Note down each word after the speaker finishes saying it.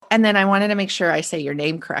and then I wanted to make sure I say your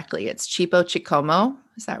name correctly. It's Chipo Chikomo.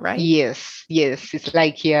 Is that right? Yes, yes. It's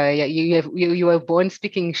like you were born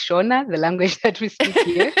speaking Shona, the language that we speak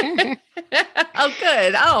here. Oh,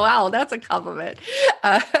 good. Oh, wow. That's a compliment.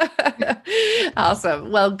 Uh,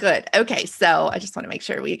 awesome. Well, good. Okay. So I just want to make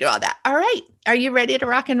sure we do all that. All right. Are you ready to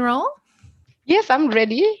rock and roll? Yes, I'm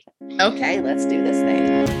ready. Okay. Let's do this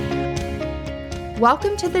thing.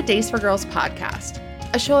 Welcome to the Days for Girls podcast,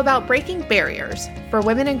 a show about breaking barriers for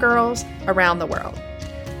women and girls around the world.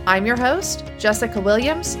 I'm your host, Jessica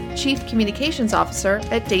Williams, Chief Communications Officer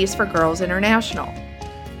at Days for Girls International.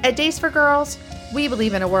 At Days for Girls, we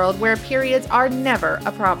believe in a world where periods are never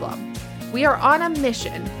a problem. We are on a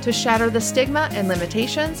mission to shatter the stigma and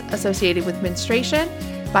limitations associated with menstruation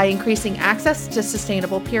by increasing access to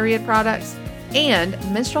sustainable period products and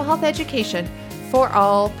menstrual health education for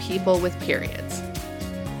all people with periods.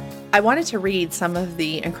 I wanted to read some of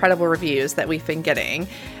the incredible reviews that we've been getting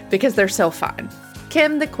because they're so fun.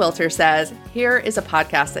 Kim the Quilter says, here is a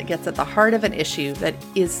podcast that gets at the heart of an issue that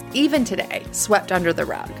is, even today, swept under the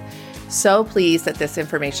rug. So pleased that this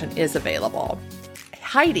information is available.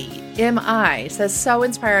 Heidi, M.I., says, so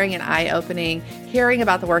inspiring and eye-opening. Hearing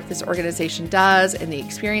about the work this organization does and the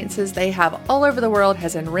experiences they have all over the world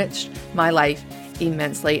has enriched my life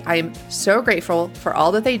immensely. I am so grateful for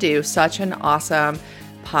all that they do. Such an awesome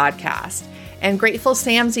podcast. And Grateful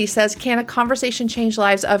Samsy says, can a conversation change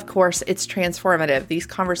lives? Of course, it's transformative. These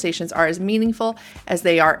conversations are as meaningful as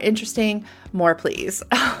they are interesting. More, please.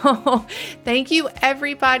 Thank you,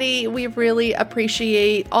 everybody. We really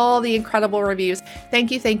appreciate all the incredible reviews.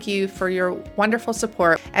 Thank you for your wonderful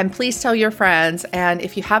support. And please tell your friends. And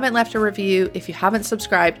if you haven't left a review, if you haven't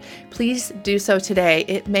subscribed, please do so today.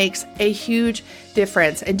 It makes a huge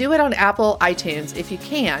difference. And do it on Apple iTunes if you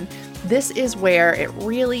can. This is where it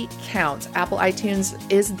really counts. Apple iTunes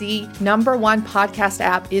is the #1 podcast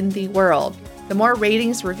app in the world. The more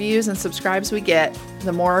ratings, reviews, and subscribes we get,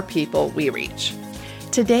 the more people we reach.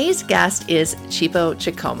 Today's guest is Chipo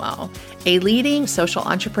Chikomo, a leading social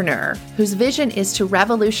entrepreneur whose vision is to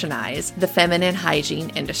revolutionize the feminine hygiene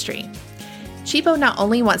industry. Chipo not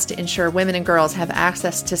only wants to ensure women and girls have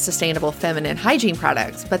access to sustainable feminine hygiene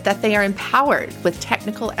products, but that they are empowered with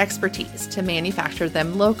technical expertise to manufacture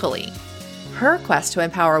them locally. Her quest to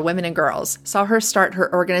empower women and girls saw her start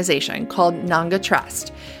her organization called Nanga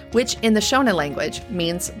Trust, which in the Shona language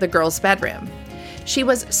means the girls' bedroom. She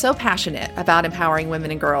was so passionate about empowering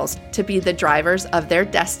women and girls to be the drivers of their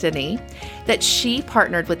destiny that she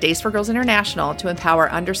partnered with Days for Girls International to empower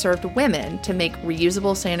underserved women to make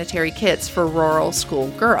reusable sanitary kits for rural school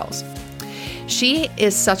girls. She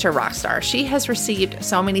is such a rock star. She has received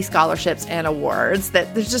so many scholarships and awards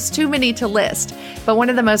that there's just too many to list. But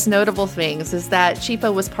one of the most notable things is that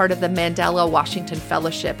Chipo was part of the Mandela Washington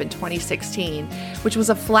Fellowship in 2016, which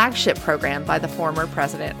was a flagship program by the former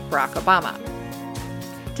President Barack Obama.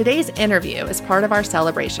 Today's interview is part of our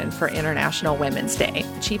celebration for International Women's Day.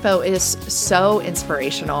 Chipo is so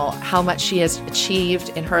inspirational, how much she has achieved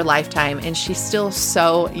in her lifetime, and she's still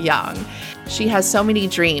so young. She has so many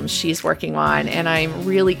dreams she's working on, and I'm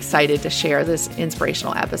really excited to share this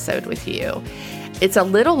inspirational episode with you. It's a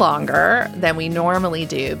little longer than we normally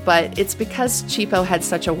do, but it's because Chipo had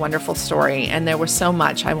such a wonderful story, and there was so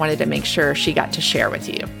much I wanted to make sure she got to share with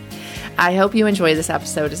you. I hope you enjoy this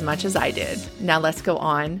episode as much as I did. Now let's go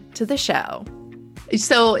on to the show.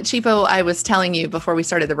 So, Chipo, I was telling you before we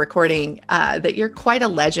started the recording that you're quite a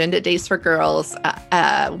legend at Days for Girls.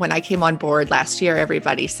 When I came on board last year,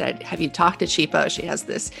 everybody said, have you talked to Chipo? She has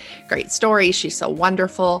this great story. She's so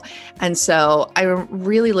wonderful. And so I'm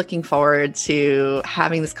really looking forward to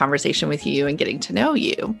having this conversation with you and getting to know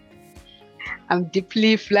you. I'm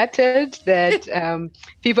deeply flattered that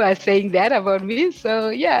people are saying that about me. So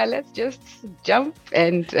yeah, let's just jump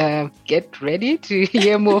and get ready to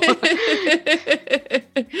hear more.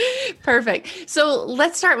 Perfect. So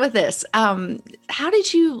let's start with this. How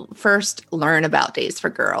did you first learn about Days for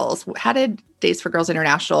Girls? How did Days for Girls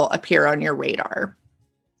International appear on your radar?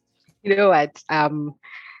 You know what?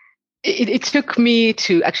 It took me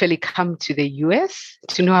to actually come to the US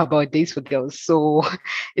to know about Days for Girls. So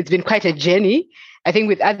it's been quite a journey. I think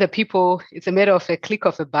with other people, it's a matter of a click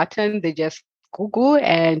of a button. They just Google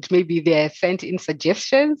and maybe they're sent in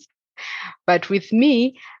suggestions. But with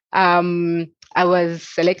me, I was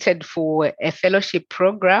selected for a fellowship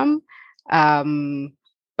program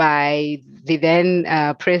by the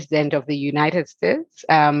then President of the United States,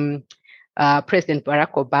 President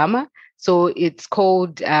Barack Obama. So it's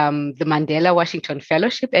called the Mandela Washington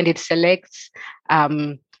Fellowship, and it selects,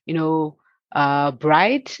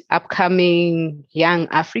 bright, upcoming young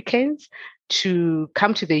Africans to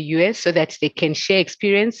come to the US so that they can share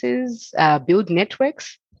experiences, build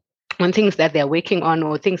networks on things that they're working on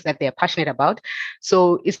or things that they're passionate about.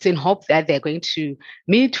 So it's in hope that they're going to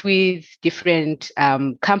meet with different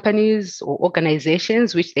companies or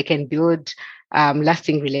organizations which they can build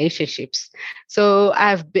lasting relationships. So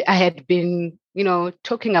I had been,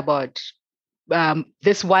 talking about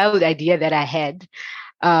this wild idea that I had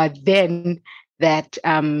then that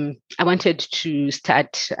I wanted to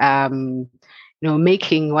start,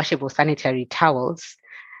 making washable sanitary towels.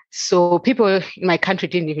 So people in my country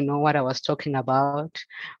didn't even know what I was talking about.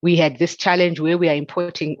 We had this challenge where we are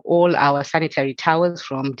importing all our sanitary towels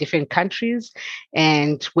from different countries.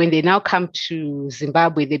 And when they now come to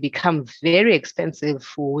Zimbabwe, they become very expensive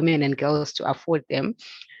for women and girls to afford them.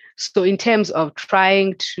 So in terms of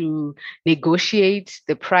trying to negotiate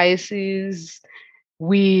the prices,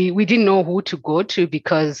 we didn't know who to go to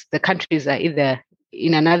because the countries are either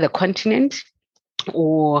in another continent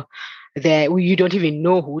or you don't even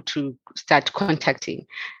know who to start contacting.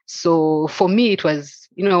 So for me, it was,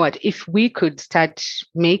 if we could start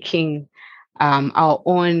making our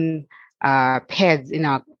own pads in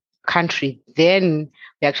our country, then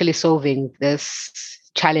we're actually solving this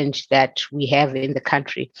challenge that we have in the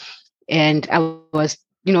country. And I was,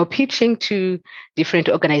 pitching to different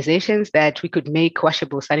organizations that we could make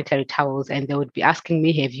washable sanitary towels, and they would be asking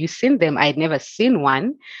me, have you seen them? I'd never seen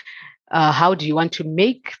one. How do you want to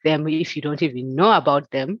make them if you don't even know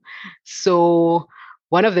about them? So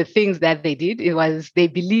one of the things that they did, it was they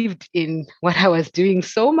believed in what I was doing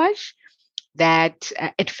so much that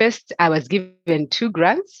at first I was given 2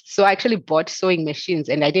 grants. So I actually bought sewing machines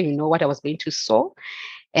and I didn't even know what I was going to sew.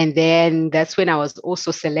 And then that's when I was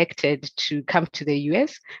also selected to come to the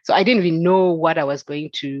US. So I didn't even know what I was going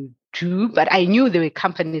to do, but I knew there were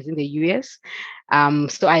companies in the US.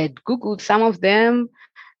 So I had Googled some of them,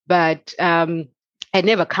 but I'd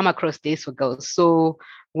never come across Days for Girls. So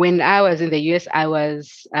when I was in the US, I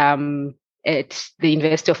was at the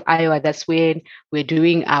University of Iowa. That's when we're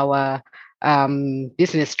doing our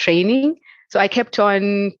business training. So I kept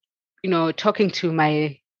on, talking to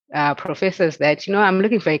my professors that, I'm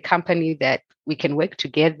looking for a company that we can work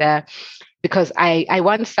together because I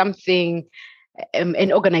want something,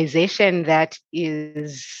 an organization that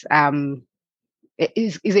is like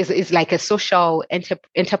a social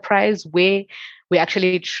enterprise where we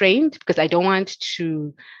actually trained, because I don't want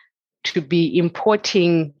to be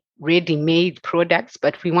importing ready-made products,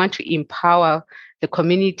 but we want to empower the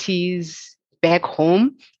communities back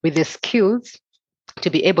home with the skills to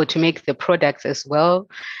be able to make the products as well.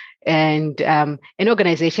 And an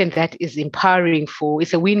organization that is empowering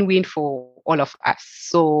it's a win-win for all of us.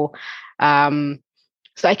 So I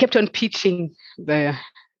kept on pitching,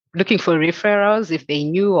 looking for referrals if they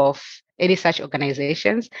knew of any such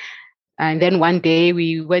organizations. And then one day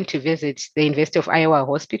we went to visit the University of Iowa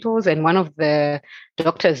hospitals, and one of the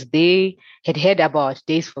doctors, they had heard about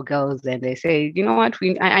Days for Girls, and they say, you know what,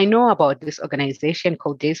 I know about this organization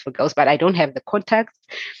called Days for Girls, but I don't have the contacts.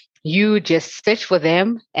 You just search for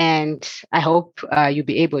them, and I hope you'll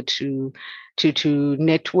be able to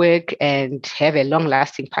network and have a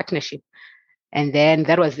long-lasting partnership. And then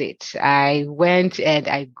that was it. I went and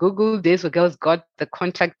I Googled Days for Girls, got the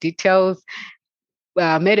contact details,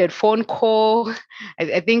 made a phone call.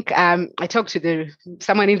 I think I talked to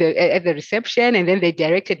someone at the reception, and then they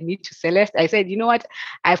directed me to Celeste. I said, you know what,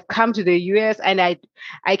 I've come to the US and I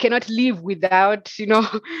cannot leave without,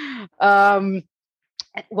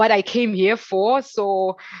 what I came here for.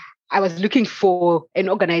 So I was looking for an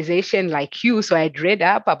organization like you. So I'd read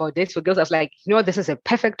up about Days for Girls. I was like, this is a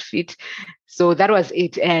perfect fit. So that was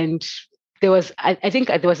it. And there was, I think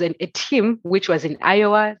there was a team which was in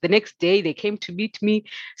Iowa. The next day they came to meet me.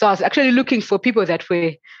 So I was actually looking for people that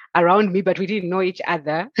were around me, but we didn't know each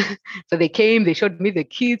other. So they came, they showed me the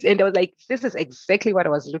kids, and I was like, this is exactly what I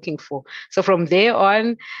was looking for. So from there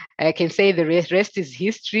on, I can say the rest is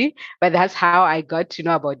history, but that's how I got to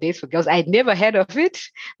know about Days for Girls. I'd never heard of it,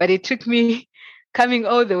 but it took me coming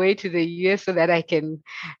all the way to the US so that I can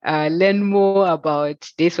learn more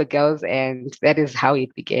about Days for Girls, and that is how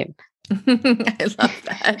it began. I love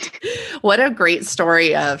that. What a great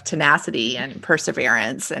story of tenacity and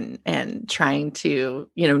perseverance and trying to,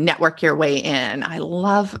 network your way in. I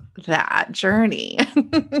love that journey.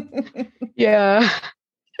 Yeah.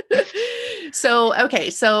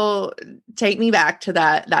 So take me back to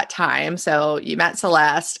that time. So you met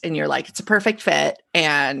Celeste and you're like, it's a perfect fit,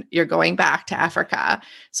 and you're going back to Africa.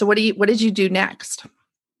 So what did you do next?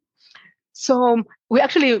 So we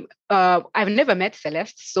actually, I've never met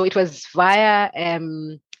Celeste. So it was via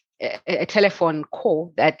a telephone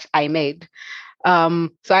call that I made.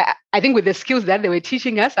 So I think with the skills that they were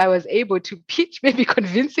teaching us, I was able to pitch maybe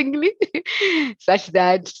convincingly, such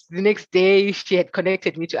that the next day she had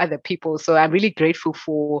connected me to other people. So I'm really grateful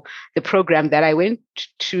for the program that I went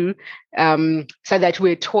to, so that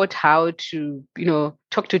we're taught how to,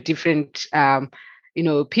 talk to different,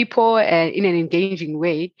 people in an engaging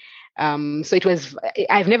way. So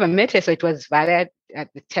I've never met her, so it was via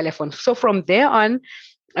the telephone. So from there on,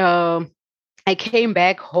 I came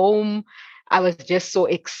back home. I was just so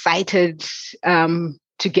excited to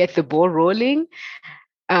get the ball rolling.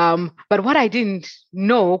 But what I didn't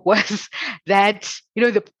know was that,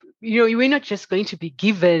 you were not just going to be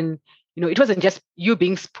given, it wasn't just you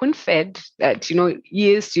being spoon fed that,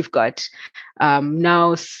 yes, you've got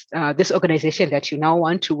now this organization that you now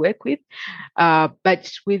want to work with.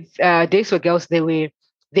 But with Days for Girls,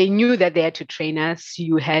 they knew that they had to train us.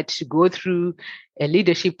 You had to go through a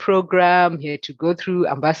leadership program. You had to go through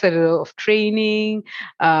ambassador of training,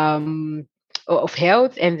 of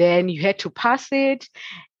health, and then you had to pass it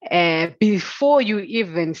before you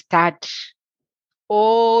even start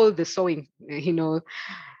all the sewing.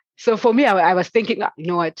 So for me, I was thinking, you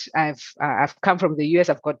know what, I've come from the US,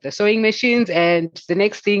 I've got the sewing machines, and the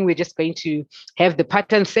next thing we're just going to have the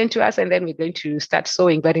pattern sent to us, and then we're going to start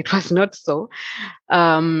sewing. But it was not so.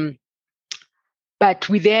 But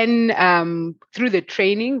we then, through the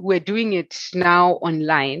training, we're doing it now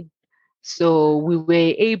online. So we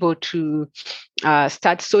were able to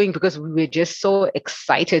start sewing because we were just so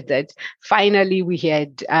excited that finally we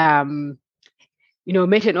had,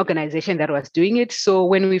 met an organization that was doing it. So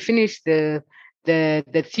when we finished the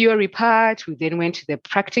theory part, we then went to the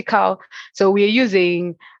practical. So we're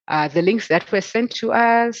using the links that were sent to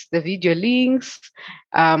us, the video links,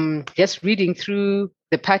 just reading through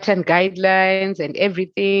the pattern guidelines and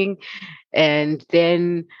everything. And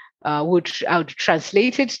then I would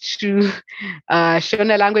translate it to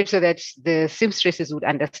Shona language so that the seamstresses would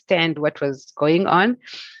understand what was going on.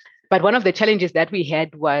 But one of the challenges that we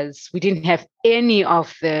had was we didn't have any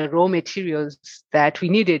of the raw materials that we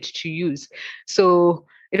needed to use. So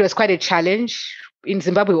it was quite a challenge. In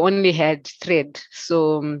Zimbabwe, we only had thread.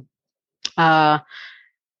 So,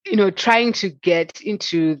 trying to get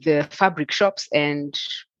into the fabric shops and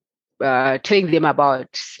telling them about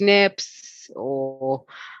snaps or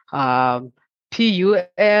PUL,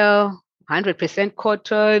 100%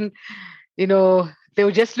 cotton, they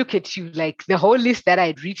would just look at you like the whole list that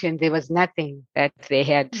I'd written, there was nothing that they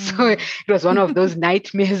had. So it was one of those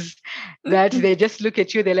nightmares that they just look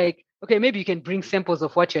at you. They're like, okay, maybe you can bring samples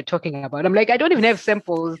of what you're talking about. I'm like, I don't even have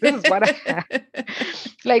samples. This is what I have.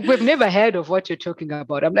 Like, we've never heard of what you're talking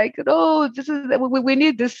about. I'm like, no, we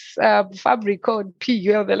need this fabric called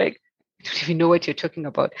PUL. They're like, I don't even know what you're talking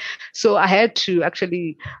about. So I had to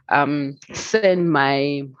actually send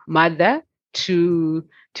my mother to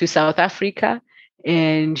South Africa.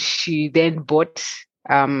 And she then bought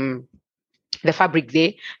the fabric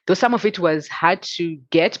there, though some of it was hard to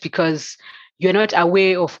get because you're not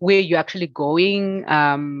aware of where you're actually going.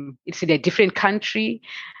 It's in a different country.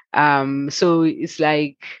 So it's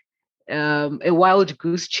like a wild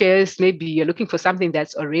goose chase. Maybe you're looking for something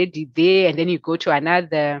that's already there, and then you go to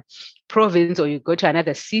another province or you go to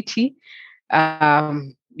another city.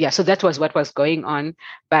 So that was what was going on.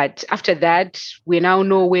 But after that, we now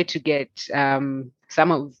know where to get some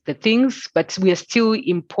of the things, but we are still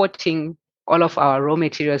importing all of our raw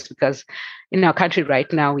materials because in our country right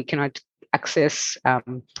now, we cannot access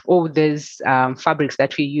all these fabrics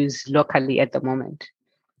that we use locally at the moment.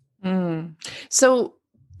 So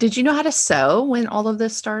did you know how to sew when all of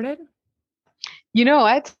this started? You know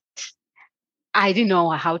what? I didn't know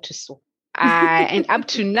how to sew. And up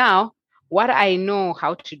to now, what I know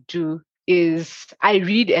how to do is I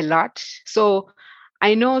read a lot. So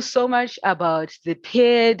I know so much about the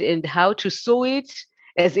pad and how to sew it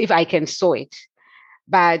as if I can sew it,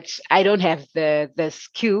 but I don't have the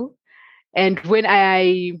skill. And when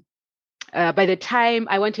by the time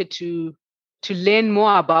I wanted to learn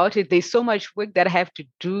more about it, there's so much work that I have to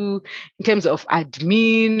do in terms of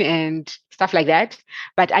admin and stuff like that.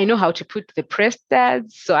 But I know how to put the press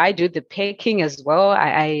pads. So I do the packing as well.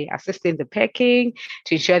 I assist in the packing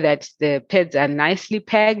to ensure that the pads are nicely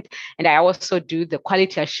packed. And I also do the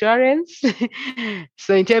quality assurance.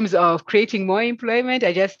 So in terms of creating more employment,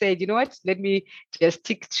 I just said, you know what, let me just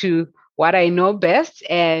stick to what I know best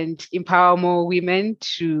and empower more women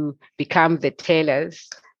to become the tailors.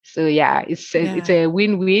 So yeah, it's a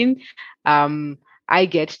win-win. I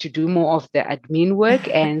get to do more of the admin work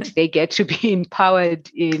and they get to be empowered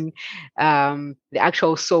in the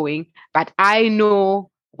actual sewing, but I know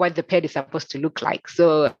what the pad is supposed to look like.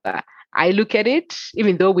 So I look at it,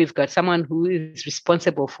 even though we've got someone who is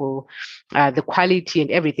responsible for the quality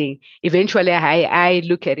and everything, eventually I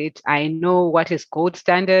look at it. I know what is gold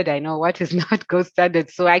standard. I know what is not gold standard.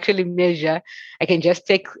 So I actually measure. I can just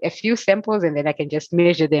take a few samples and then I can just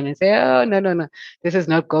measure them and say, oh, no, no, no, this is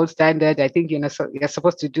not gold standard. I think, so you're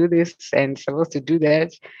supposed to do this and supposed to do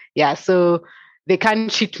that. Yeah. So they can't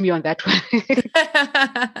cheat me on that one.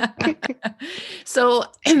 So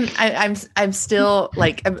I'm still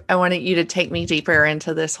like, I wanted you to take me deeper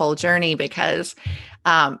into this whole journey because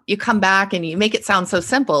you come back and you make it sound so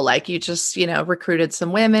simple. Like you just, recruited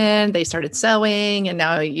some women, they started sewing, and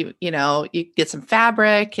now you get some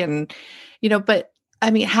fabric and, but I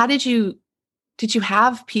mean, did you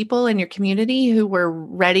have people in your community who were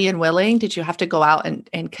ready and willing? Did you have to go out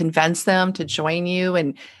and convince them to join you?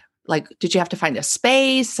 And like, did you have to find a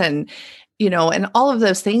space and all of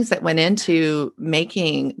those things that went into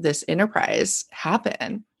making this enterprise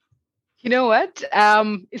happen? You know what?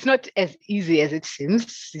 It's not as easy as it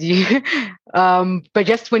seems. But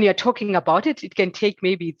just when you're talking about it, it can take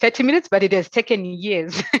maybe 30 minutes, but it has taken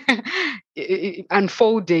years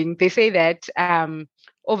unfolding. They say that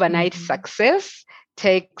overnight success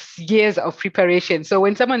takes years of preparation. So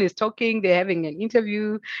when someone is talking, they're having an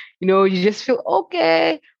interview, you just feel,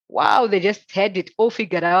 okay, wow, they just had it all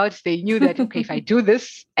figured out. They knew that, okay, if I do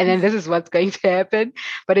this, and then this is what's going to happen.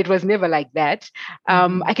 But it was never like that.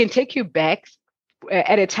 I can take you back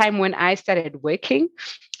at a time when I started working.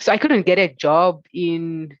 So I couldn't get a job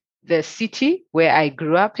in the city where I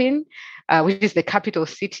grew up in, which is the capital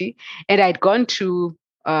city. And I'd gone to,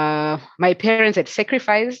 my parents had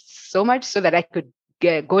sacrificed so much so that I could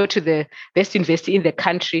go to the best university in the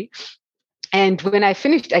country. And when I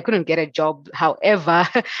finished, I couldn't get a job. However,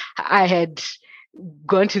 I had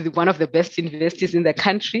gone to one of the best universities in the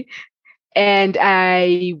country. And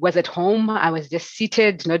I was at home. I was just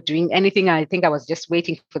seated, not doing anything. I think I was just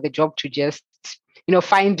waiting for the job to just,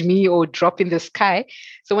 find me or drop in the sky.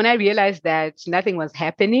 So when I realized that nothing was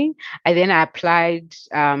happening, I applied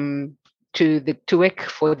to work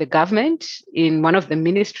for the government in one of the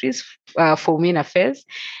ministries for women affairs.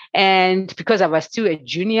 And because I was still a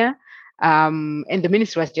junior, and the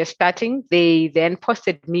ministry was just starting, they then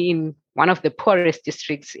posted me in one of the poorest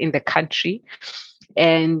districts in the country.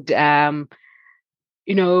 And, it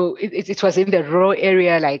was in the rural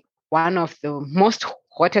area, like one of the most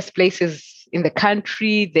hottest places in the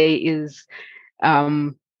country. There is,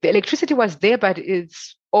 the electricity was there, but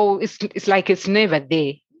it's like it's never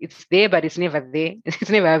there. It's there, but it's never there. It's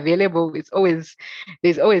never available.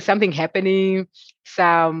 There's always something happening,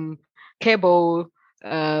 some cable,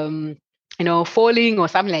 falling or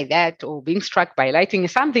something like that, or being struck by lightning.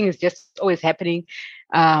 Something is just always happening.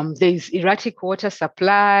 There's erratic water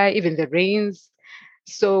supply, even the rains.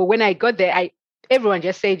 So when I got there, everyone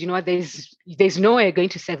just said, there's no way you're going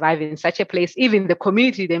to survive in such a place. Even the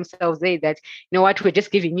community themselves say that, we're just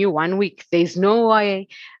giving you 1 week. There's no way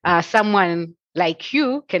someone like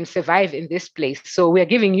you can survive in this place. So we're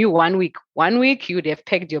giving you 1 week. 1 week, you'd have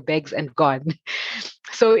packed your bags and gone.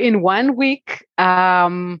 So in 1 week,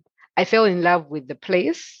 I fell in love with the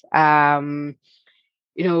place. I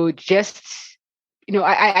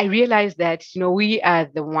realized that, we are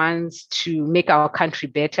the ones to make our country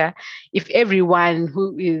better. If everyone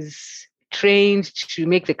who is trained to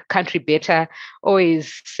make the country better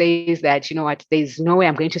always says that, there's no way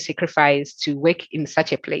I'm going to sacrifice to work in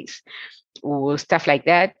such a place or stuff like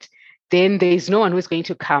that, then there's no one who's going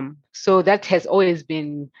to come. So that has always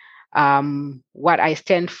been what I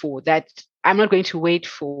stand for, that I'm not going to wait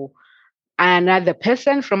for another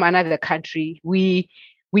person from another country. We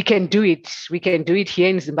can do it. We can do it here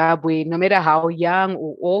in Zimbabwe, no matter how young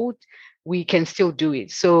or old, we can still do it.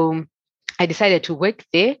 So I decided to work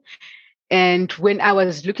there. And when I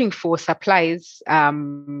was looking for supplies,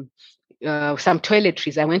 some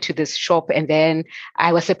toiletries, I went to this shop and then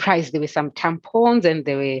I was surprised there were some tampons and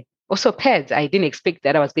there were also pads. I didn't expect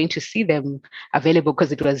that I was going to see them available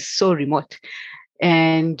because it was so remote.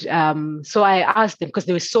 And so I asked them, because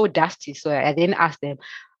they were so dusty. So I then asked them,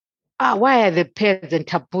 why are the pads and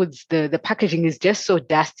tampons, the packaging is just so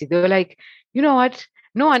dusty? They were like, you know what?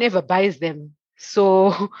 No one ever buys them.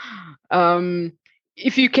 So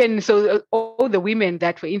if you can, so all the women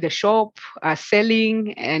that were in the shop are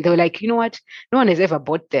selling, and they were like, you know what? No one has ever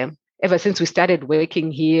bought them. Ever since we started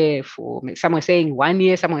working here for, some were saying 1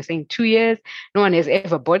 year, some were saying 2 years, no one has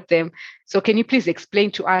ever bought them. So can you please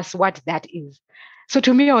explain to us what that is? So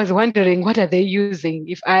to me, I was wondering, what are they using?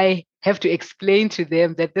 If I have to explain to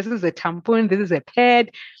them that this is a tampon, this is a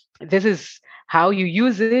pad, this is how you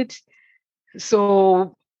use it.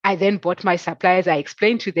 So I then bought my supplies. I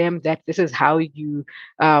explained to them that this is how you,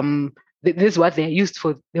 this is what they're used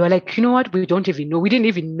for. They were like, you know what? We don't even know. We didn't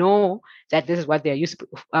even know that this is what they're used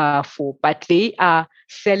for, but they are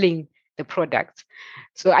selling the product.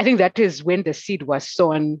 So I think that is when the seed was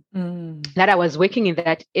sown, that I was working in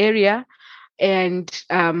that area, and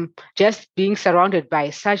just being surrounded by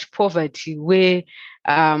such poverty where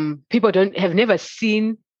people have never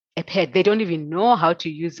seen a pad. They don't even know how to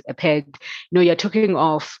use a pad. You're talking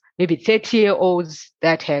of maybe 30-year-olds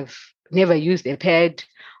that have never used a pad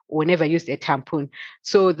or never used a tampon.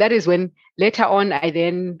 So that is when later on I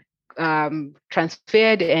then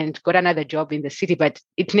transferred and got another job in the city, but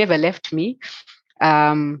it never left me.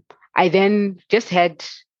 I then just had,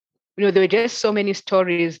 there were just so many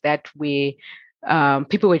stories that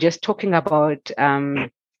people were just talking about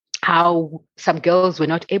how some girls were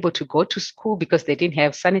not able to go to school because they didn't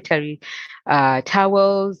have sanitary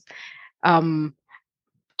towels.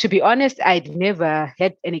 To be honest, I'd never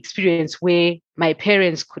had an experience where my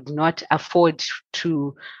parents could not afford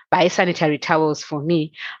to buy sanitary towels for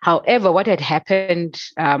me. However, what had happened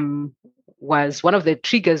was one of the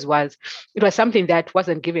triggers was it was something that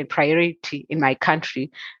wasn't given priority in my country.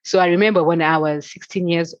 So I remember when I was 16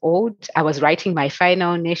 years old, I was writing my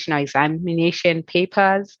final national examination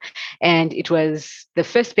papers, and it was the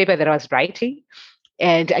first paper that I was writing.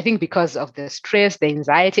 And I think because of the stress, the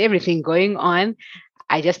anxiety, everything going on,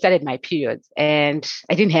 I just started my periods, and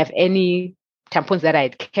I didn't have any tampons that I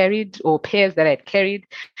had carried or pairs that I had carried.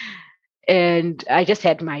 And I just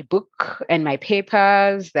had my book and my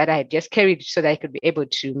papers that I had just carried so that I could be able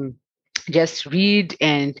to just read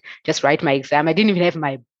and just write my exam. I didn't even have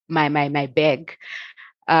my bag.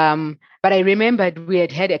 But I remembered we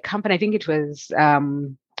had a company, I think it was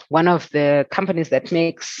one of the companies that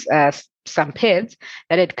makes some pads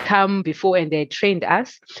that had come before and they trained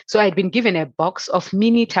us. So I'd been given a box of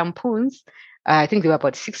mini tampons. I think there were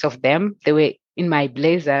about 6 of them. They were in my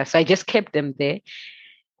blazer. So I just kept them there.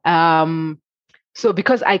 So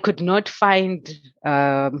because I could not find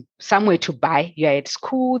somewhere to buy, you're at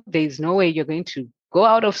school, there's no way you're going to go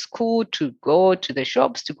out of school to go to the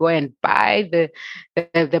shops to go and buy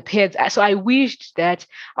the pads. So I wished that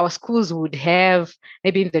our schools would have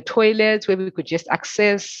maybe in the toilets where we could just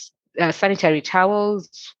access sanitary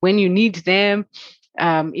towels when you need them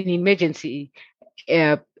in emergency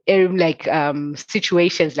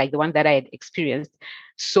situations like the one that I had experienced.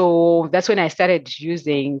 So that's when I started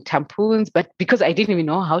using tampons. But because I didn't even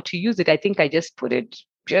know how to use it, I think I just put it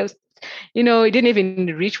it didn't even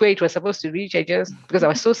reach where it was supposed to reach. Because I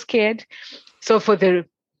was so scared. So for the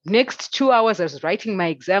next 2 hours, I was writing my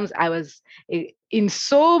exams. I was in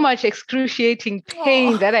so much excruciating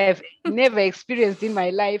pain that I have never experienced in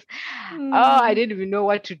my life. I didn't even know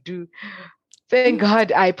what to do. Thank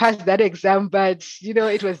God I passed that exam, but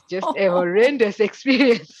it was just a horrendous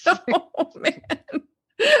experience. Oh man.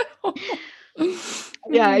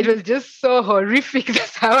 Yeah, it was just so horrific.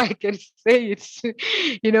 That's how I can say it.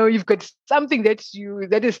 You've got something that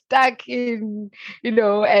is stuck in,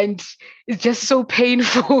 and it's just so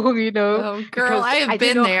painful, Oh, girl, I have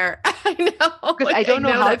been there. I know. Because I don't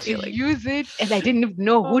know how to use it, and I didn't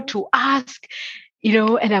know who to ask,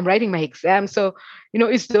 and I'm writing my exam. So,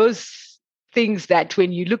 it's those things that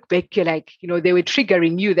when you look back, you're like, they were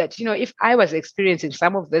triggering you that, if I was experiencing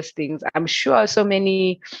some of those things, I'm sure so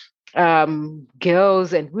many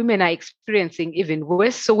girls and women are experiencing even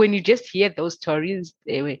worse. So when you just hear those stories,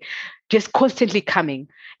 they were just constantly coming.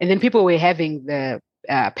 And then people were having the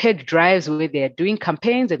paid drives where they're doing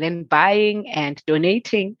campaigns and then buying and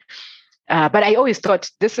donating. But I always thought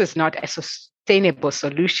this is not a sustainable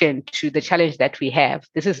solution to the challenge that we have.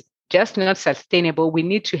 This is just not sustainable. We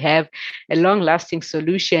need to have a long-lasting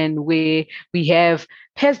solution where we have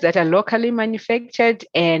pads that are locally manufactured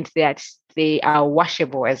and that they are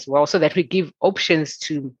washable as well, so that we give options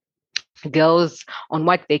to girls on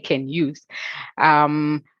what they can use.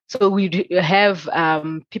 So we have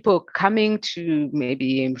people coming to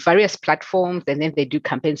maybe various platforms and then they do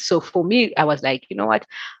campaigns. So for me, I was like, you know what?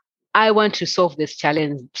 I want to solve this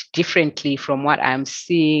challenge differently from what I'm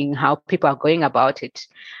seeing, how people are going about it.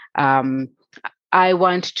 I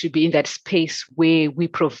want to be in that space where we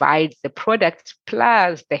provide the product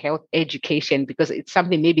plus the health education, because it's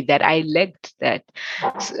something maybe that I lacked that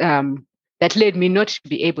led me not to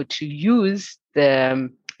be able to use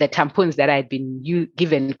the tampons that I'd been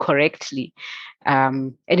given correctly.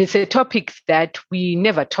 And it's a topic that we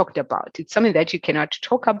never talked about. It's something that you cannot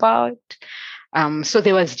talk about. So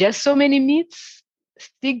there was just so many myths,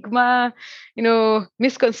 stigma,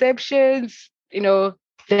 misconceptions,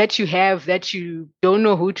 that you have that you don't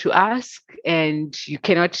know who to ask and you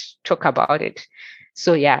cannot talk about it.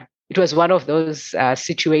 So yeah, it was one of those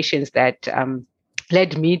situations that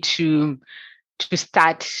led me to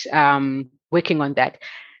start working on that.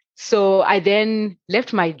 So I then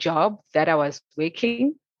left my job that I was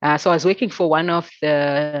working. So I was working for now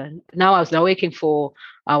I was now working for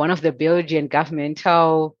one of the Belgian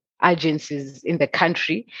governmental agencies in the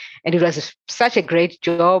country. And it was such a great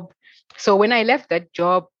job. So when I left that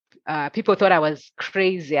job, people thought I was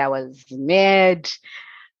crazy. I was mad.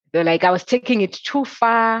 They're like, I was taking it too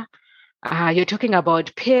far. You're talking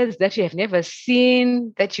about pairs that you have never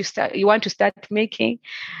seen that you want to start making.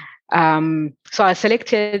 So I was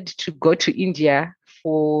selected to go to India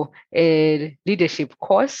for a leadership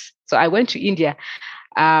course. So I went to India.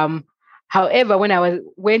 Um, However, when I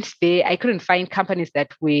went there, I couldn't find companies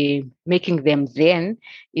that were making them then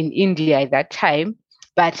in India at that time.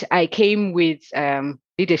 But I came with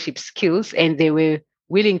leadership skills, and they were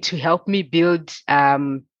willing to help me build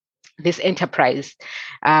this enterprise.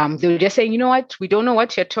 They were just saying, you know what, we don't know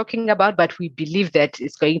what you're talking about, but we believe that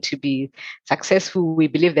it's going to be successful. We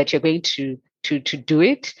believe that you're going to do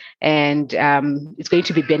it, and it's going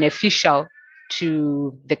to be beneficial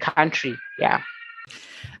to the country. Yeah.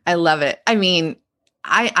 I love it. I mean,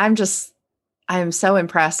 I'm so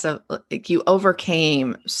impressed of like you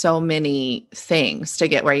overcame so many things to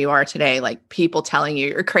get where you are today, like people telling you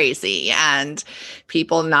you're crazy and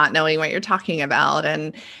people not knowing what you're talking about.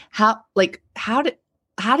 And how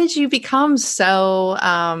did you become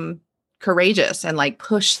so courageous and like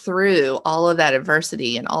push through all of that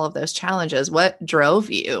adversity and all of those challenges? What drove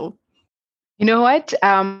you? You know what?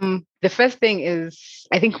 The first thing is,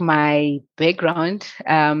 I think, my background.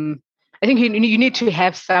 I think you need to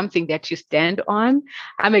have something that you stand on.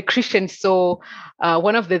 I'm a Christian, so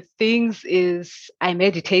one of the things is I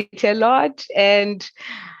meditate a lot, and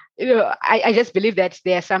I just believe that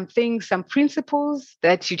there are some things, some principles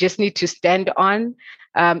that you just need to stand on.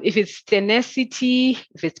 If it's tenacity,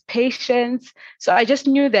 if it's patience. So I just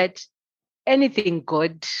knew that anything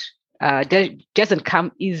good doesn't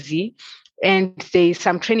come easy. And there's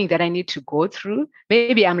some training that I need to go through.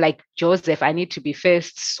 Maybe I'm like Joseph, I need to be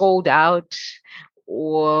first sold out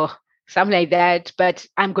or something like that, but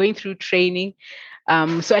I'm going through training.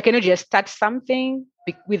 So I cannot just start something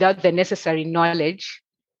without the necessary knowledge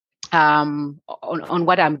on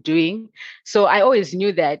what I'm doing. So I always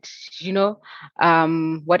knew that,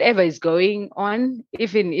 whatever is going on,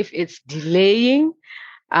 even if it's delaying,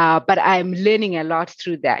 but I'm learning a lot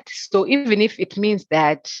through that. So even if it means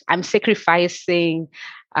that I'm sacrificing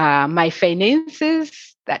my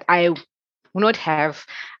finances, that I will not have,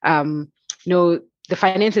 the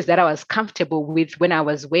finances that I was comfortable with when I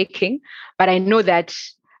was working, but I know that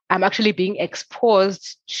I'm actually being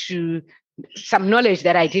exposed to some knowledge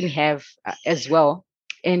that I didn't have as well.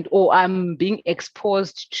 Or I'm being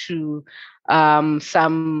exposed to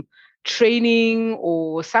some training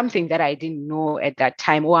or something that I didn't know at that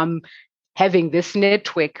time, or I'm having this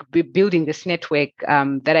network, building this network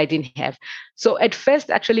that I didn't have. So at first,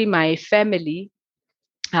 actually, my family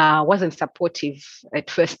wasn't supportive at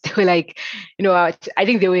first. They were like, I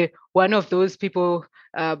think they were one of those people,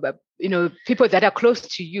 people that are close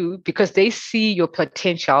to you because they see your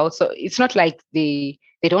potential. So it's not like they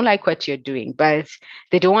don't like what you're doing, but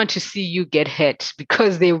they don't want to see you get hurt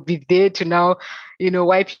because they will be there to now,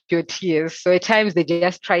 wipe your tears. So at times they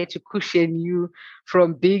just try to cushion you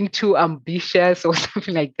from being too ambitious or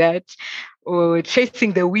something like that, or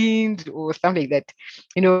chasing the wind or something like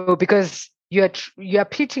that, because you are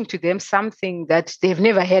pitching to them something that they've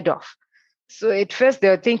never heard of. So at first they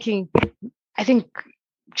were thinking, I think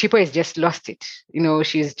Chipo has just lost it.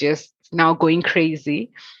 She's just now going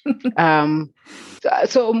crazy.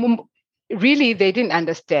 So really, they didn't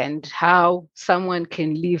understand how someone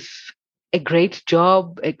can leave a great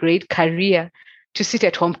job, a great career to sit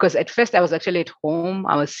at home. Because at first I was actually at home,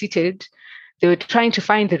 I was seated. They were trying to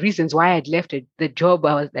find the reasons why I'd left the job.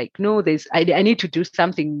 I was like, no, I need to do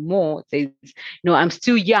something more. I'm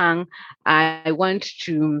still young. I want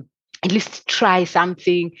to at least try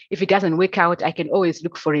something. If it doesn't work out, I can always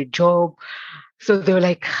look for a job. So they were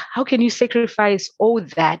like, how can you sacrifice all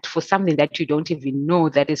that for something that you don't even know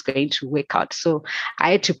that is going to work out? So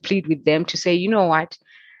I had to plead with them to say, you know what,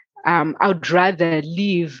 I would rather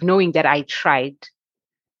leave knowing that I tried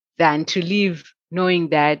than to leave knowing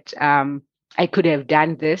that I could have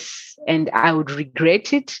done this and I would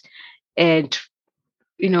regret it. And,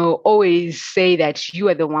 always say that you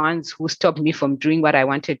are the ones who stopped me from doing what I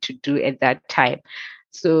wanted to do at that time.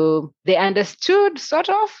 So they understood sort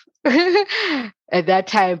of at that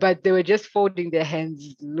time, but they were just folding their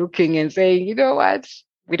hands, looking and saying, you know what,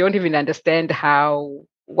 we don't even understand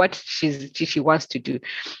what she wants to do.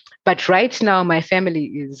 But right now, my family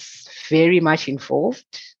is very much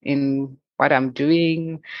involved in what I'm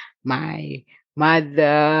doing. My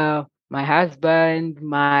mother, my husband,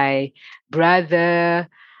 my brother,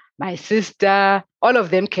 my sister, all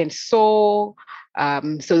of them can sew.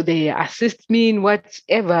 So they assist me in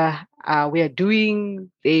whatever we are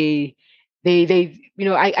doing. I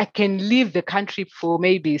can leave the country for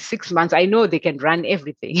maybe 6 months. I know they can run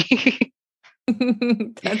everything.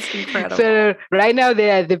 That's incredible. So right now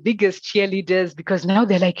they are the biggest cheerleaders because now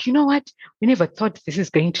they're like, you know what? We never thought this is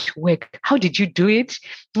going to work. How did you do it?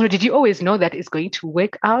 Did you always know that it's going to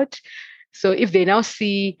work out? So if they now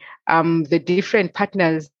see the different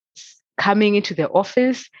partners coming into the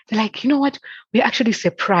office, they're like, you know what? We're actually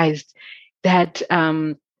surprised that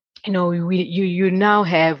you now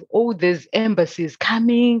have all these embassies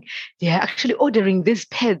coming. They are actually ordering these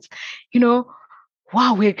pads.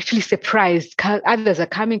 Wow, we're actually surprised. Others are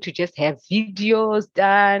coming to just have videos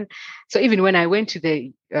done. So even when I went to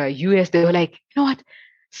the US, they were like, you know what?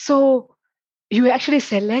 So you were actually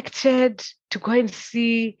selected to go and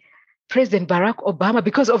see President Barack Obama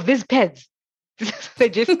because of these pads. They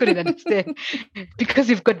just couldn't understand because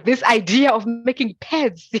you've got this idea of making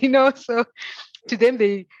pads, So to them,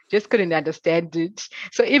 they just couldn't understand it.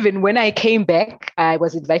 So even when I came back, I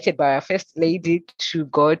was invited by our first lady to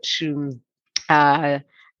go to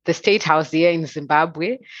the state house here in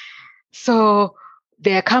Zimbabwe. So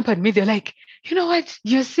they accompanied me. They're like, you know what?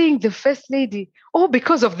 You're seeing the first lady. Oh,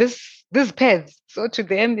 because of this pads. So to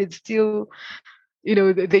them, it's still,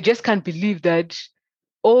 they just can't believe that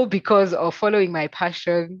all because of following my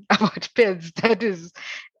passion about pets that is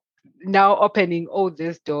now opening all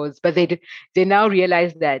these doors. But they now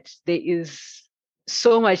realize that there is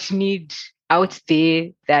so much need out there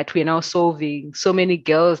that we're now solving. So many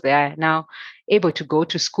girls that are now able to go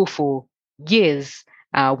to school for years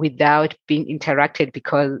without being interrupted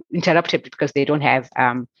because they don't have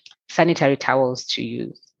sanitary towels to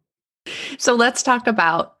use. So let's talk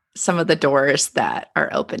about some of the doors that are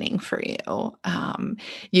opening for you.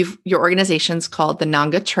 Your organization's called the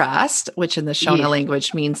Nanga Trust, which in the Shona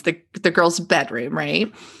language means the girl's bedroom,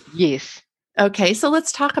 right? Yes. Okay, so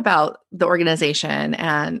let's talk about the organization,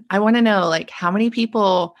 and I want to know, like, how many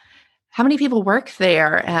people work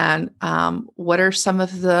there, and what are some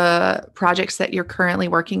of the projects that you're currently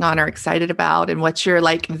working on or excited about, and what's your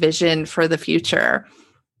vision for the future?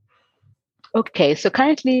 Okay, so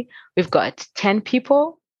currently we've got 10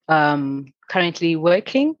 people currently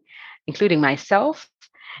working, including myself.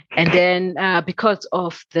 And then because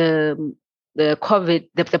of the COVID,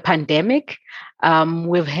 the pandemic,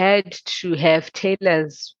 we've had to have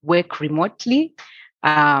tailors work remotely.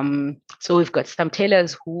 So we've got some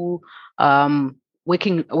tailors who we are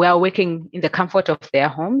working in the comfort of their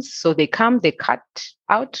homes. So they come, they cut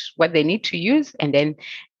out what they need to use, and then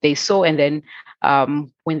they sew. And then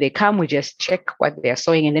when they come, we just check what they're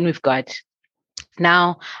sewing. And then we've got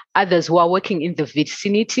now others who are working in the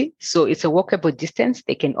vicinity. So it's a walkable distance.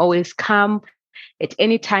 They can always come at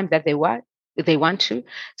any time that they want to.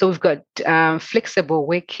 So we've got flexible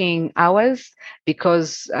working hours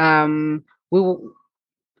because one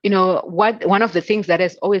of the things that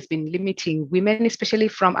has always been limiting women, especially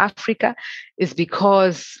from Africa, is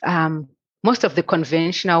because most of the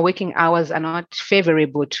conventional working hours are not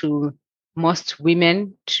favorable to most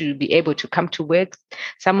women to be able to come to work.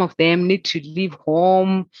 Some of them need to leave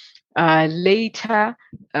home later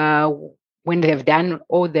when they have done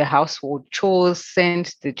all the household chores,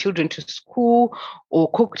 sent the children to school, or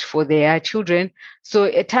cooked for their children. So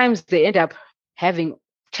at times they end up having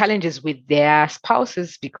challenges with their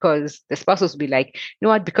spouses because the spouses will be like, you know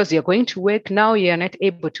what, because you're going to work now, you're not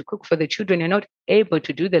able to cook for the children, you're not able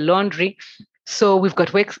to do the laundry. So we've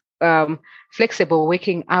got flexible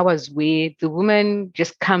working hours where the woman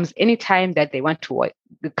just comes anytime that they want to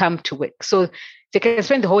come to work. So they can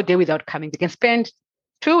spend the whole day without coming. They can spend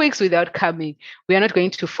 2 weeks without coming. We are not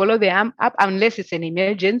going to follow them up unless it's an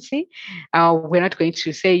emergency. We're not going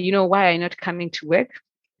to say, why are you not coming to work?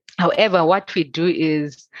 However, what we do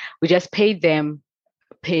is we just pay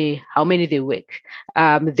how many they work,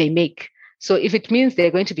 they make. So if it means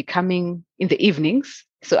they're going to be coming in the evenings,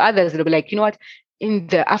 so others will be like, you know what, in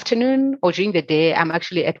the afternoon or during the day, I'm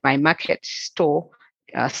actually at my market store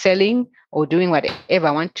selling or doing whatever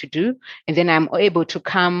I want to do. And then I'm able to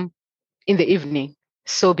come in the evening.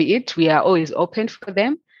 So be it. We are always open for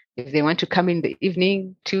them. If they want to come in the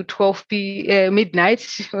evening to 12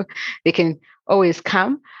 midnight, they can always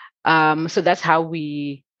come. So that's how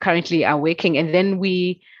we currently are working. And then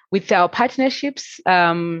with our partnerships,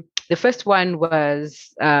 the first one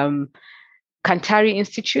was Kantari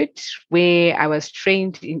Institute, where I was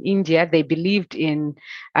trained in India. They believed in,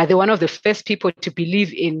 they're one of the first people to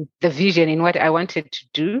believe in the vision, in what I wanted to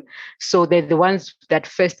do. So they're the ones that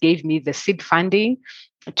first gave me the seed funding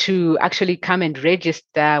to actually come and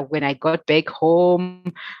register when I got back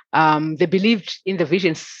home. They believed in the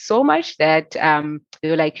vision so much that they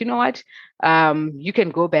were like, you know what, you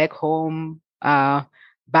can go back home,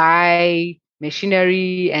 buy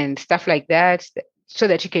machinery and stuff like that, so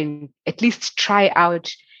that you can at least try out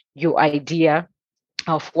your idea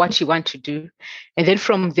of what you want to do. And then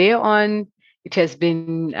from there on, it has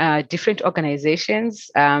been different organizations,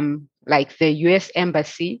 like the US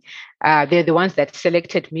Embassy. They're the ones that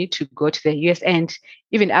selected me to go to the US. And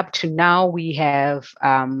even up to now, we have,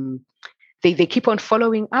 they keep on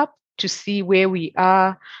following up to see where we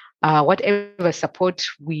are, whatever support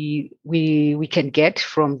we can get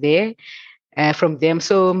from there. From them.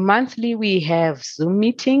 So monthly, we have Zoom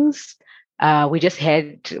meetings. We just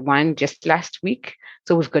had one just last week.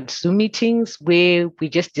 So we've got Zoom meetings where we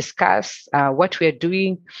just discuss what we're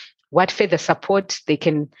doing, what further support they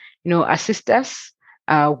can, assist us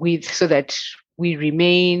with, so that we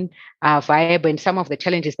remain viable in some of the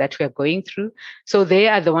challenges that we're going through. So they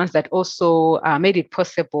are the ones that also made it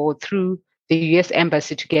possible through the US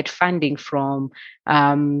Embassy to get funding from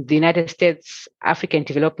the United States African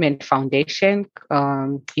Development Foundation,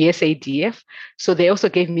 USADF. So they also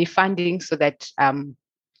gave me funding so that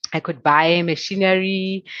I could buy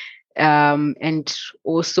machinery and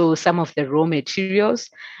also some of the raw materials.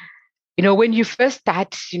 When you first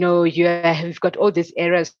start, you've got all these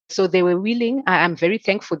errors. So they were willing, I'm very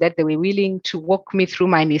thankful that they were willing to walk me through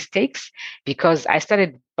my mistakes, because I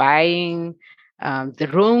started buying the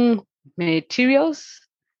wrong materials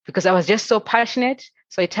because I was just so passionate.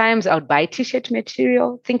 So at times I would buy t-shirt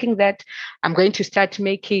material thinking that I'm going to start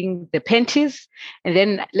making the panties. And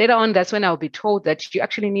then later on, that's when I'll be told that you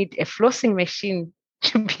actually need a flossing machine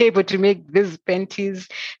to be able to make these panties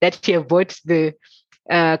that you have bought the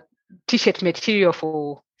t-shirt material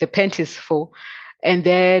for the panties for. And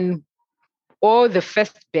then all the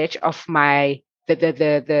first batch of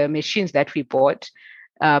the machines that we bought,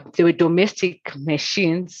 they were domestic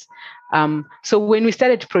machines. So when we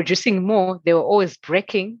started producing more, they were always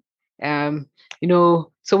breaking. So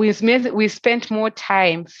we spent more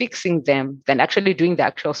time fixing them than actually doing the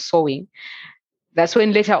actual sewing. That's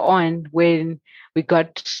when later on, when we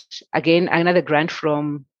got again another grant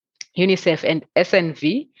from UNICEF and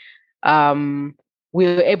SNV, we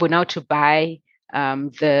were able now to buy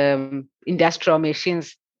the industrial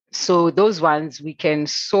machines. So those ones we can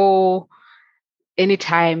sew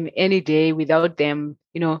anytime, any day without them,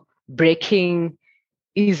 breaking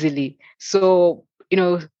easily. So,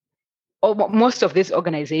 most of these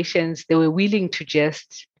organizations, they were willing to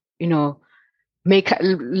just,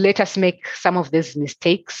 let us make some of these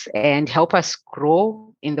mistakes and help us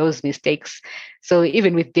grow in those mistakes. So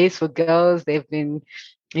even with Days for Girls, they've been,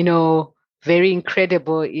 very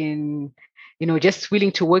incredible in, just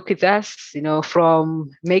willing to work with us,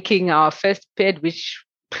 from making our first pad, which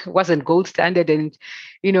wasn't gold standard, and,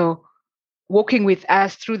 working with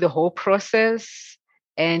us through the whole process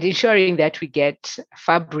and ensuring that we get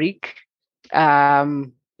fabric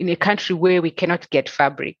in a country where we cannot get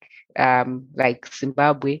fabric, like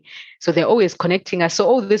Zimbabwe. So they're always connecting us. So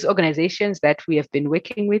all these organizations that we have been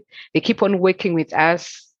working with, they keep on working with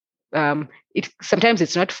us. Sometimes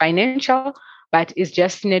it's not financial, but it's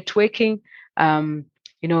just networking,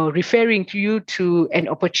 referring to you to an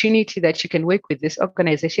opportunity that you can work with this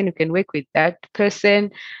organization, you can work with that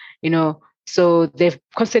person, so they've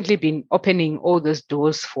constantly been opening all those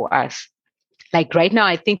doors for us. Like right now,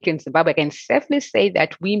 I think in Zimbabwe, I can safely say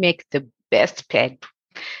that we make the best pad.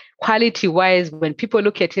 Quality-wise, when people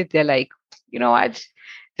look at it, they're like, you know what?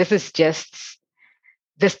 This is just,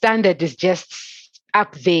 the standard is just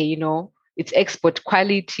up there, It's export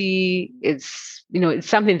quality. It's, it's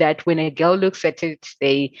something that when a girl looks at it,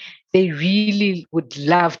 they really would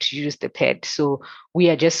love to use the pad. So we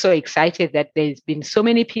are just so excited that there's been so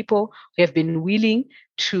many people who have been willing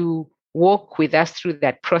to walk with us through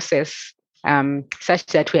that process, such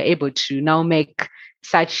that we're able to now make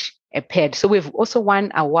such a pad. So we've also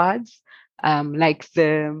won awards, like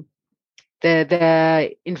the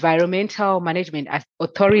Environmental Management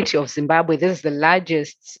Authority of Zimbabwe. This is the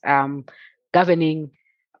largest governing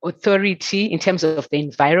authority in terms of the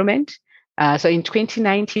environment. So in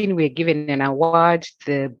 2019, we were given an award,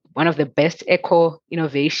 one of the best eco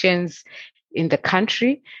innovations in the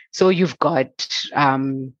country. So you've got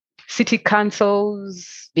city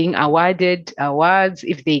councils being awarded awards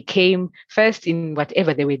if they came first in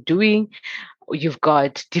whatever they were doing. You've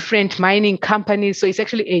got different mining companies. So it's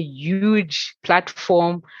actually a huge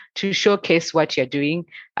platform to showcase what you're doing.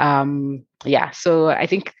 So I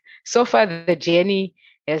think so far the journey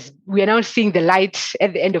is, we are now seeing the light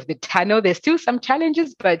at the end of the tunnel. There's still some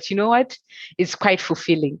challenges, but you know what? It's quite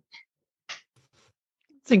fulfilling.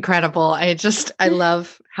 It's incredible. I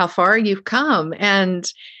love how far you've come. And,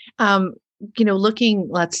 looking,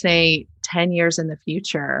 let's say 10 years in the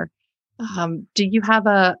future, do you have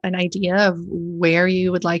an idea of where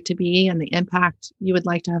you would like to be and the impact you would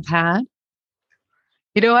like to have had?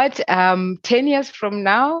 You know what? 10 years from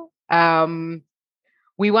now,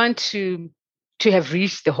 we want to have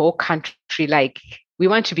reached the whole country. Like, we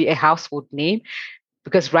want to be a household name,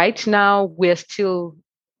 because right now we're still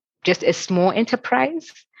just a small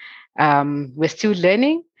enterprise. We're still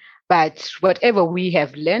learning, but whatever we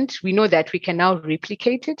have learned, we know that we can now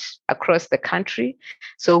replicate it across the country.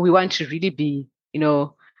 So we want to really be,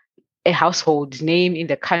 a household name in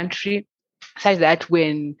the country, such that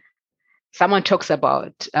when someone talks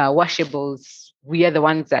about washables, we are the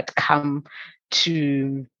ones that come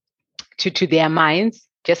to their minds.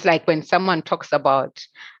 Just like when someone talks about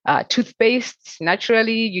toothpaste,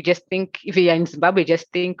 naturally, you just think, if you're in Zimbabwe,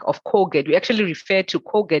 just think of Colgate. We actually refer to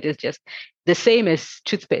Colgate as just the same as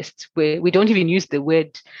toothpaste. We don't even use the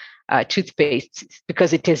word toothpaste,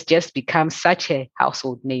 because it has just become such a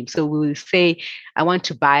household name. So we will say, I want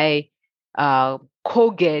to buy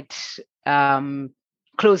Colgate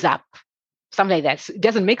Close Up, something like that. It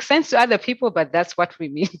doesn't make sense to other people, but that's what we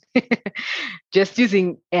mean. Just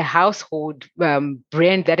using a household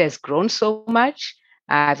brand that has grown so much.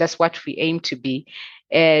 That's what we aim to be.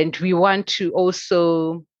 And we want to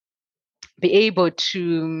also be able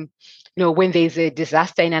to, when there's a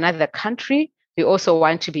disaster in another country, we also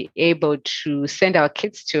want to be able to send our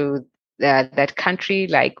kids to that country.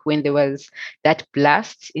 Like when there was that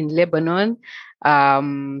blast in Lebanon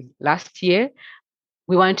last year,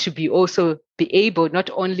 we want to be able not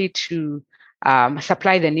only to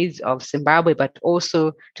supply the needs of Zimbabwe, but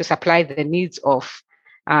also to supply the needs of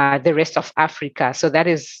the rest of Africa. So that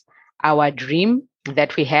is our dream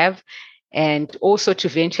that we have, and also to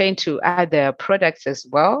venture into other products as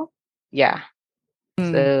well. Yeah.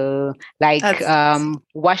 So like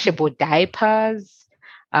washable diapers,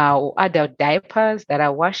 or adult diapers that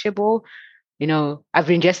are washable. I've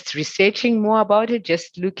been just researching more about it,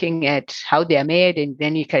 just looking at how they are made, and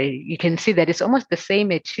then you can see that it's almost the same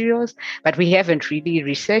materials, but we haven't really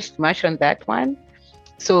researched much on that one.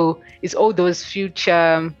 So it's all those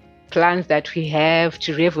future plans that we have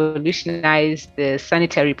to revolutionize the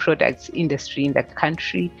sanitary products industry in the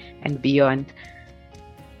country and beyond.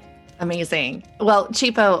 Amazing. Well,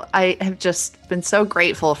 Chipo, I have just been so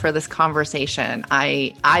grateful for this conversation.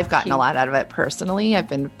 I've gotten a lot out of it personally. I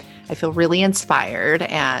feel really inspired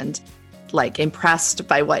and impressed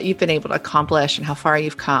by what you've been able to accomplish and how far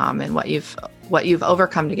you've come and what you've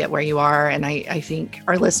overcome to get where you are. And I think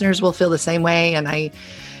our listeners will feel the same way. And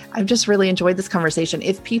I've just really enjoyed this conversation.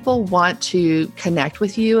 If people want to connect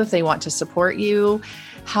with you, if they want to support you,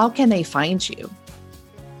 how can they find you?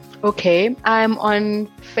 Okay, I'm on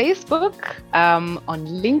Facebook, on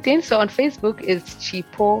LinkedIn. So on Facebook is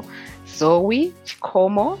Chipo Zoe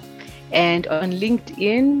Chikomo, and on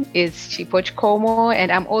LinkedIn is Chipo Chikomo.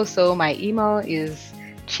 And I'm also, my email is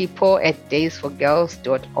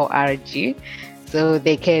chipo@daysforgirls.org. So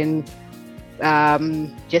they can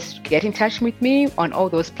just get in touch with me on all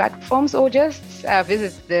those platforms, or just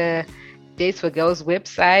visit the Days for Girls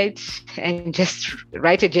website and just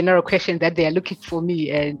write a general question that they are looking for me.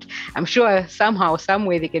 And I'm sure somehow, some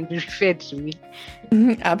way they can be referred to me.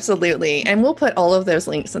 Absolutely. And we'll put all of those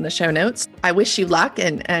links in the show notes. I wish you luck,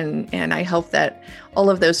 and I hope that all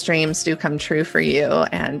of those dreams do come true for you.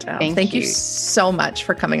 And thank you so much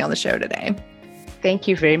for coming on the show today. Thank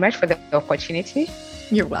you very much for the opportunity.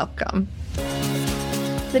 You're welcome.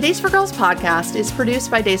 The Days for Girls podcast is produced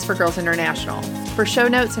by Days for Girls International. For show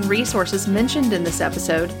notes and resources mentioned in this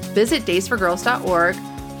episode, visit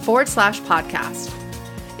daysforgirls.org/podcast.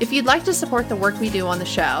 If you'd like to support the work we do on the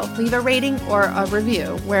show, leave a rating or a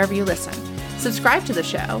review wherever you listen. Subscribe to the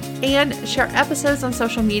show and share episodes on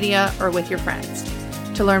social media or with your friends.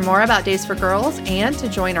 To learn more about Days for Girls and to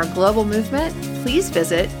join our global movement, please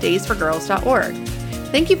visit daysforgirls.org.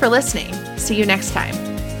 Thank you for listening. See you next time.